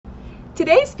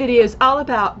Today's video is all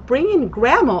about bringing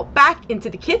Grandma back into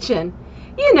the kitchen.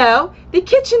 You know, the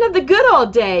kitchen of the good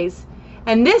old days.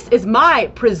 And this is my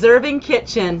preserving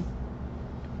kitchen.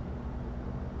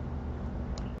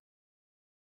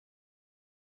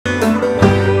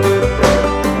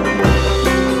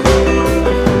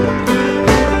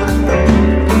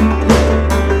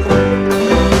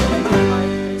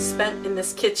 Spent in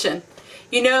this kitchen.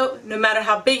 You know, no matter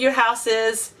how big your house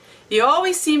is, you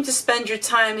always seem to spend your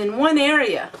time in one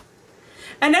area.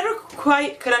 I never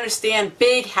quite could understand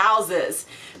big houses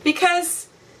because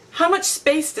how much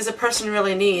space does a person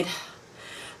really need?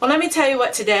 Well, let me tell you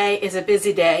what, today is a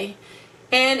busy day,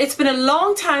 and it's been a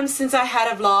long time since I had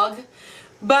a vlog,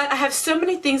 but I have so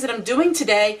many things that I'm doing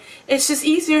today, it's just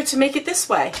easier to make it this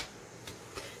way.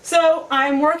 So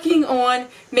I'm working on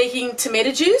making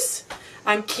tomato juice,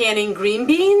 I'm canning green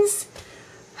beans,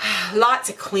 lots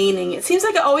of cleaning. It seems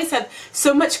like I always have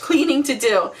so much cleaning to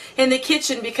do in the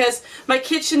kitchen because my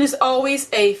kitchen is always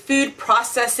a food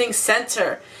processing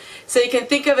center. So you can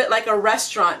think of it like a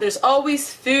restaurant. There's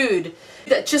always food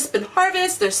that's just been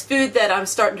harvested. There's food that I'm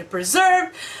starting to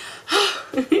preserve.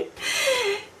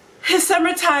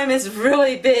 Summertime is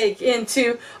really big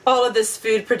into all of this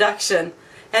food production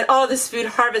and all of this food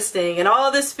harvesting and all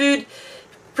of this food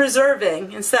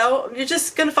preserving, and so you're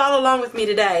just going to follow along with me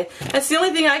today. That's the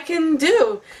only thing I can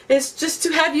do, is just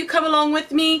to have you come along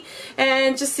with me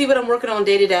and just see what I'm working on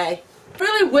day to day. I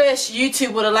really wish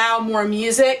YouTube would allow more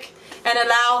music and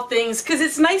allow things, because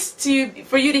it's nice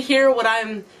for you to hear what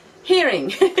I'm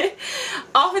hearing.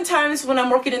 Oftentimes when I'm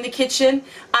working in the kitchen,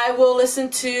 I will listen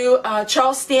to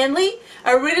Charles Stanley.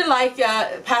 I really like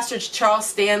Pastor Charles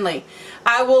Stanley.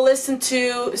 I will listen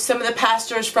to some of the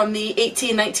pastors from the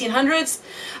 1900s.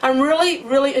 I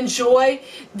really enjoy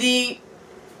the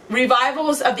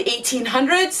revivals of the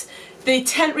 1800s, the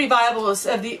tent revivals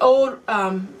of the old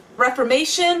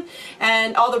Reformation,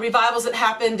 and all the revivals that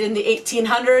happened in the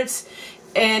 1800s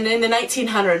and in the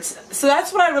 1900s. So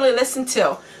that's what I really listen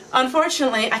to.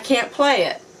 Unfortunately, I can't play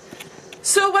it.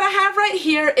 So what I have right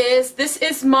here is, this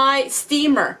is my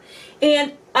steamer.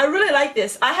 And I really like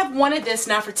this. I have wanted this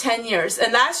now for 10 years,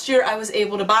 and last year I was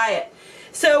able to buy it.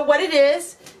 So what it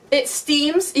is, it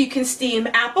steams. You can steam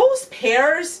apples,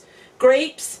 pears,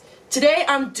 grapes. Today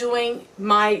I'm doing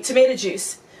my tomato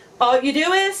juice. All you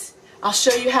do is, I'll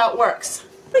show you how it works.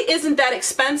 It really isn't that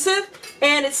expensive,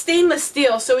 and it's stainless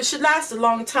steel, so it should last a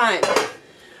long time.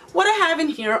 What I have in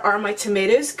here are my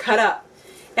tomatoes cut up,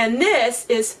 and this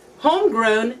is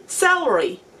homegrown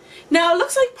celery. Now it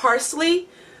looks like parsley,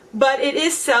 but it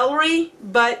is celery,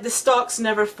 but the stalks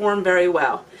never form very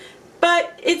well.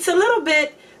 But it's a little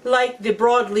bit like the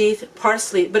broadleaf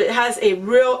parsley, but it has a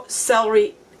real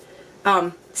celery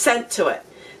scent to it.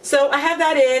 So I have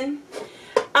that in.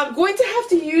 I'm going to have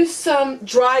to use some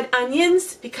dried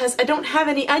onions because I don't have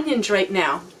any onions right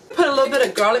now. Put a little bit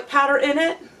of garlic powder in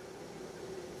it.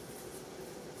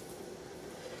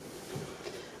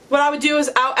 What I would do is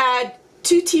I'll add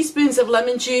 2 teaspoons of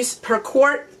lemon juice per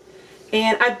quart.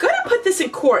 And I'm going to put this in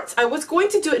quarts. I was going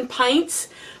to do it in pints,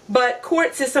 but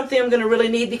quarts is something I'm going to really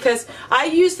need because I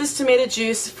use this tomato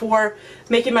juice for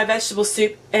making my vegetable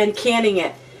soup and canning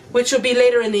it, which will be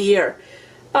later in the year.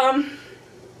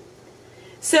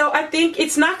 So I think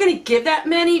it's not going to give that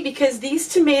many because these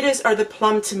tomatoes are the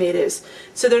plum tomatoes.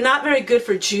 So they're not very good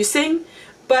for juicing,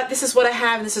 but this is what I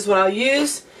have and this is what I'll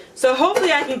use. So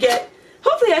hopefully I can get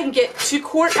 2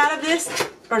 quarts out of this,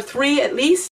 or 3 at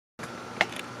least.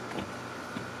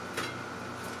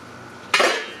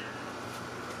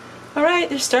 Alright,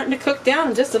 they're starting to cook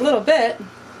down just a little bit.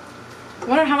 I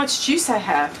wonder how much juice I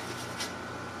have.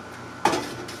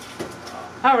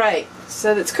 Alright,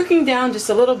 so it's cooking down just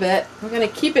a little bit. We're going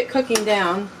to keep it cooking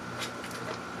down.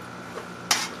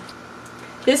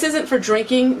 This isn't for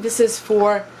drinking, this is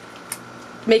for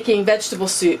making vegetable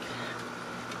soup.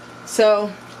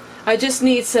 So I just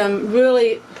need some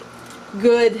really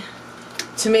good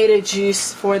tomato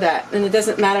juice for that, and it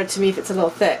doesn't matter to me if it's a little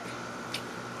thick.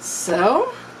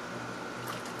 So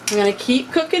I'm going to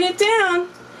keep cooking it down.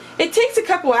 It takes a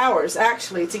couple hours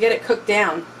actually to get it cooked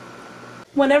down.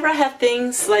 Whenever I have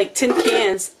things like tin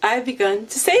cans, I've begun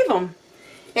to save them.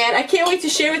 And I can't wait to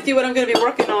share with you what I'm going to be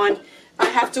working on. I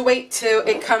have to wait till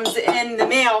it comes in the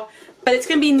mail, but it's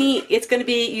going to be neat. It's going to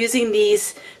be using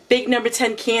these big number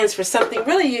 10 cans for something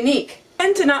really unique,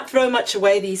 and to not throw much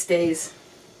away these days.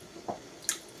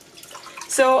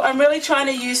 So I'm really trying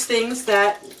to use things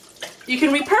that you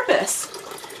can repurpose.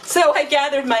 So I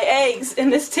gathered my eggs in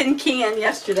this tin can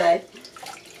yesterday.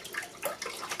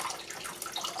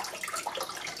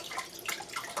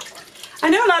 I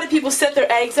know a lot of people set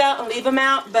their eggs out and leave them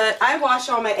out, but I wash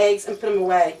all my eggs and put them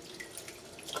away.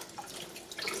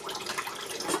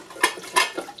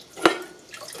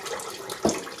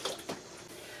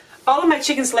 All of my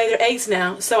chickens lay their eggs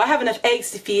now, so I have enough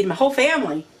eggs to feed my whole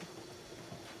family.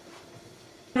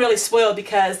 I'm really spoiled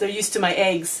because they're used to my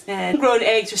eggs, and homegrown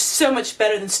eggs are so much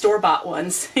better than store-bought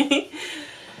ones.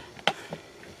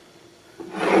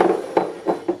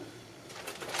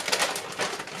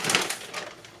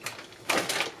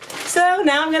 So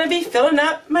now I'm going to be filling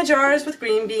up my jars with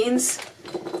green beans.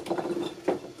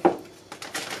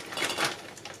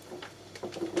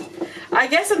 I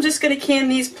guess I'm just going to can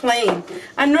these plain.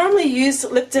 I normally use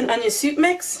Lipton onion soup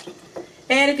mix,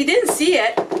 and if you didn't see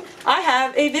it, I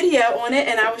have a video on it,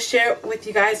 and I will share it with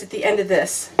you guys at the end of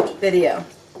this video.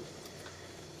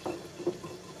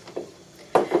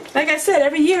 Like I said,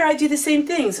 every year I do the same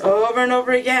things over and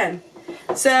over again.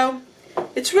 So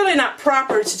it's really not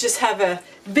proper to just have a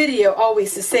video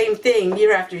always the same thing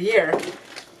year after year.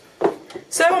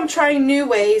 So I'm trying new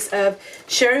ways of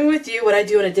sharing with you what I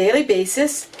do on a daily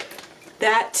basis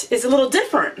that is a little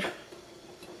different.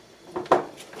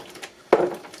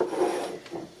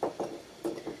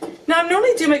 Now I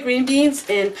normally do my green beans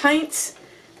in pints,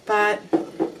 but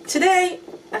today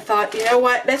I thought, you know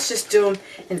what, let's just do them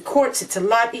in quarts. It's a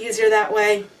lot easier that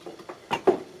way.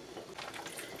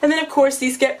 And then of course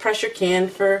these get pressure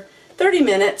canned for 30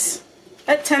 minutes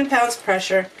at 10 pounds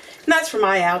pressure, and that's for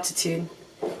my altitude.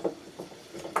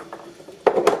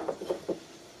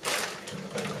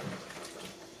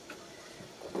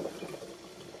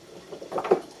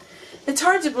 It's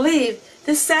hard to believe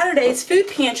this Saturday is food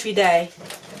pantry day.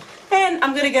 And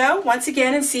I'm going to go once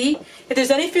again and see if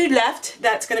there's any food left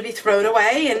that's going to be thrown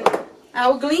away, and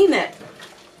I'll glean it.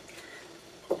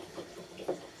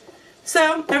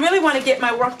 So I really want to get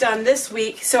my work done this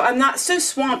week so I'm not so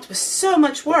swamped with so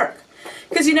much work,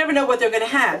 because you never know what they're going to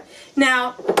have.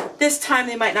 Now, this time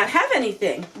they might not have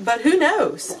anything, but who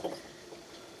knows?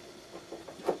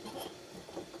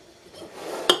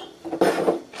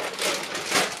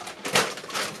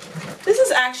 This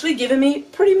is actually giving me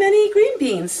pretty many green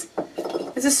beans.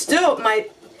 This is still my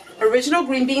original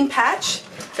green bean patch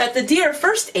that the deer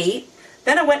first ate.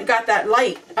 Then I went and got that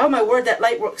light. Oh my word, that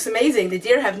light works amazing. The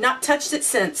deer have not touched it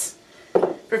since.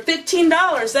 For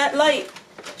 $15, that light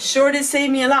sure did save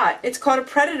me a lot. It's called a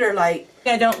Predator light.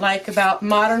 I don't like about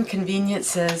modern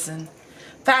conveniences and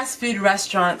fast food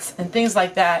restaurants and things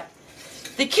like that.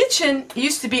 The kitchen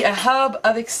used to be a hub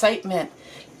of excitement.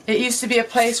 It used to be a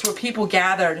place where people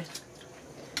gathered.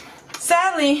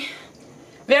 Sadly,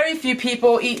 very few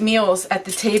people eat meals at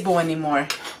the table anymore.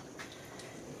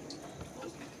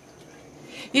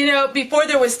 You know, before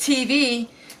there was TV,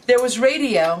 there was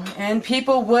radio, and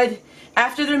people would,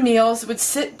 after their meals, would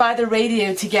sit by the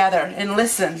radio together and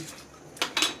listen.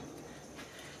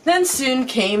 Then soon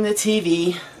came the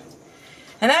TV,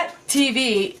 and that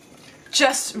TV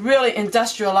just really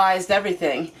industrialized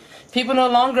everything. People no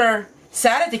longer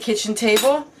sat at the kitchen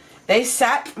table. They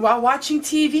sat while watching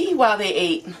TV while they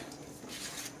ate.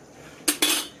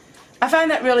 I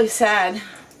find that really sad.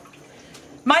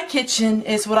 My kitchen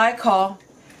is what I call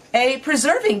a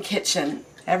preserving kitchen.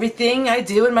 Everything I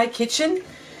do in my kitchen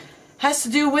has to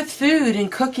do with food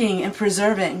and cooking and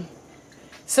preserving.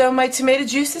 So my tomato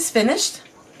juice is finished,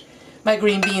 my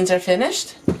green beans are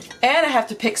finished, and I have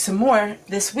to pick some more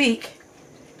this week.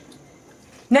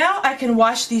 Now I can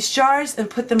wash these jars and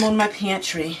put them on my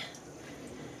pantry.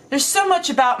 There's so much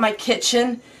about my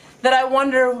kitchen that I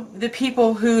wonder the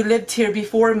people who lived here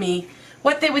before me,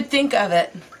 what they would think of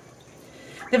it.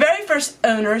 The very first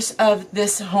owners of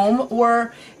this home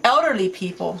were elderly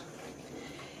people.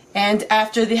 And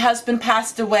after the husband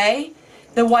passed away,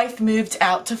 the wife moved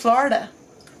out to Florida.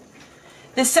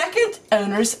 The second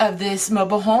owners of this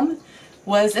mobile home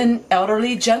was an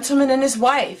elderly gentleman and his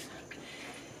wife.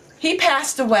 He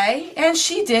passed away, and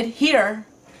she did here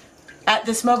at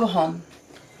this mobile home.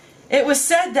 It was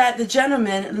said that the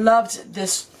gentleman loved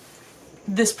this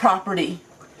property.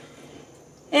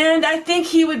 And I think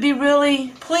he would be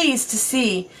really pleased to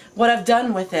see what I've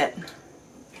done with it.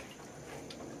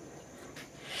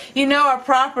 You know, our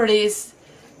properties,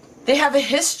 they have a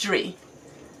history.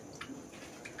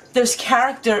 There's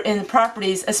character in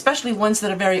properties, especially ones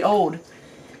that are very old.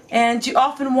 And you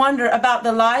often wonder about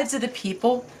the lives of the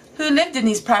people who lived in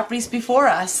these properties before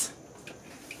us.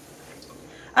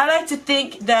 I like to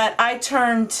think that I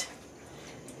turned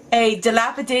a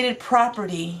dilapidated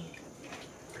property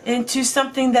into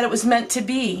something that it was meant to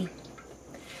be.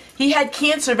 He had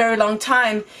cancer a very long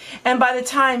time, and by the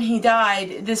time he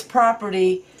died, this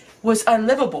property was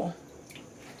unlivable.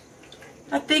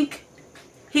 I think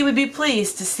he would be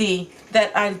pleased to see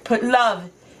that I put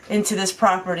love into this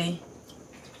property.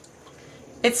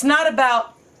 It's not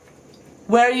about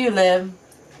where you live,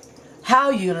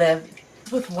 how you live,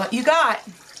 with what you got.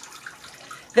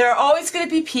 There are always going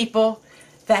to be people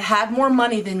that have more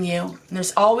money than you. And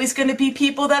there's always going to be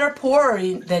people that are poorer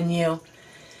than you.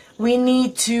 We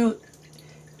need to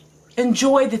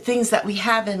enjoy the things that we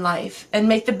have in life and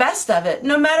make the best of it,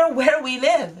 no matter where we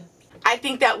live. I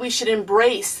think that we should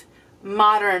embrace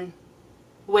modern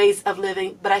ways of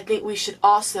living, but I think we should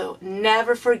also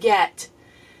never forget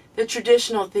the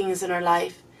traditional things in our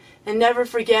life, and never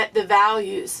forget the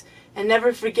values, and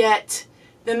never forget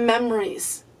the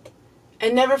memories,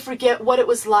 and never forget what it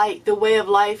was like, the way of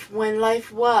life when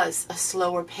life was a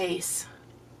slower pace.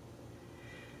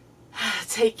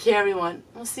 Take care, everyone.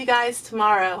 We'll see you guys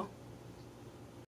tomorrow.